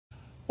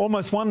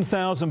Almost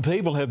 1,000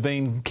 people have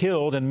been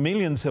killed and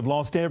millions have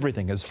lost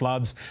everything as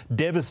floods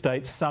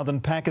devastate southern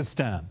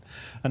Pakistan.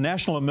 A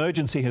national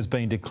emergency has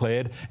been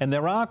declared and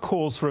there are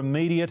calls for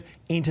immediate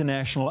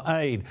international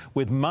aid,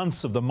 with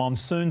months of the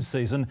monsoon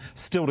season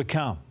still to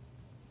come.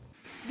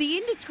 The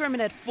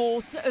indiscriminate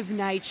force of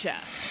nature.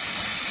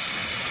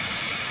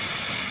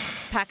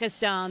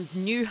 Pakistan's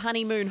new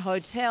honeymoon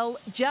hotel,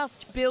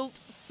 just built,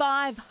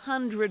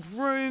 500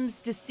 rooms,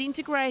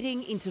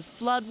 disintegrating into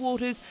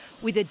floodwaters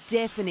with a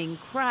deafening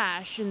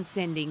crash and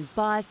sending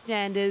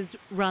bystanders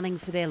running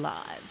for their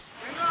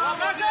lives.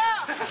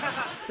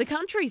 The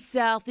country's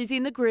south is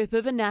in the grip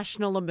of a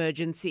national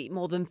emergency.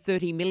 More than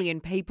 30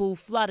 million people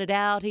flooded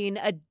out in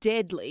a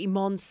deadly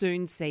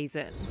monsoon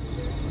season.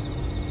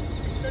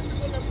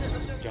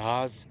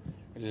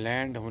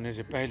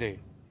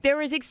 There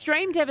is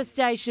extreme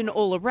devastation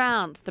all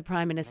around, the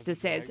Prime Minister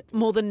says.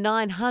 More than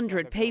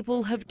 900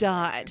 people have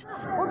died.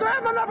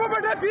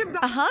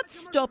 A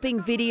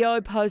heart-stopping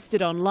video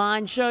posted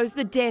online shows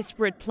the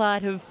desperate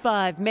plight of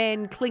 5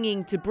 men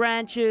clinging to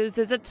branches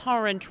as a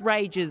torrent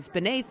rages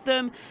beneath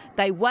them.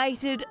 They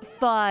waited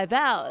 5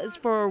 hours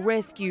for a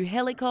rescue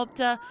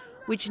helicopter,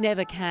 which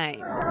never came.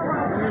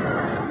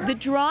 The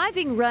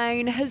driving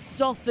rain has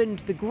softened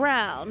the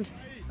ground.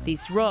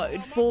 This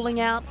road falling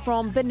out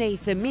from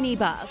beneath a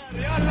minibus.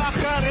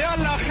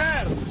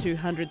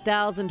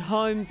 200,000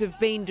 homes have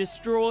been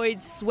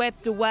destroyed,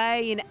 swept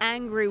away in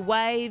angry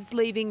waves,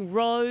 leaving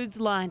roads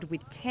lined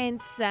with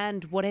tents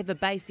and whatever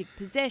basic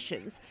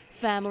possessions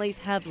families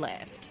have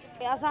left.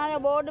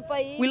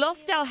 We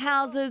lost our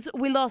houses,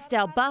 we lost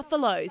our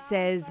buffalo,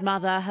 says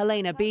mother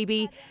Helena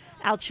Bibi.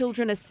 Our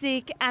children are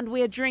sick and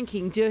we're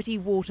drinking dirty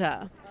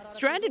water.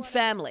 Stranded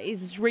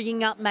families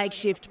rigging up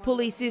makeshift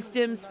pulley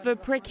systems for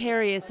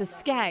precarious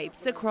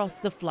escapes across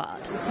the flood.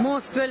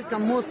 Most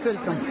welcome, most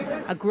welcome.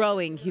 A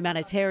growing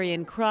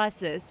humanitarian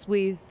crisis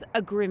with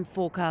a grim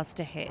forecast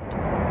ahead.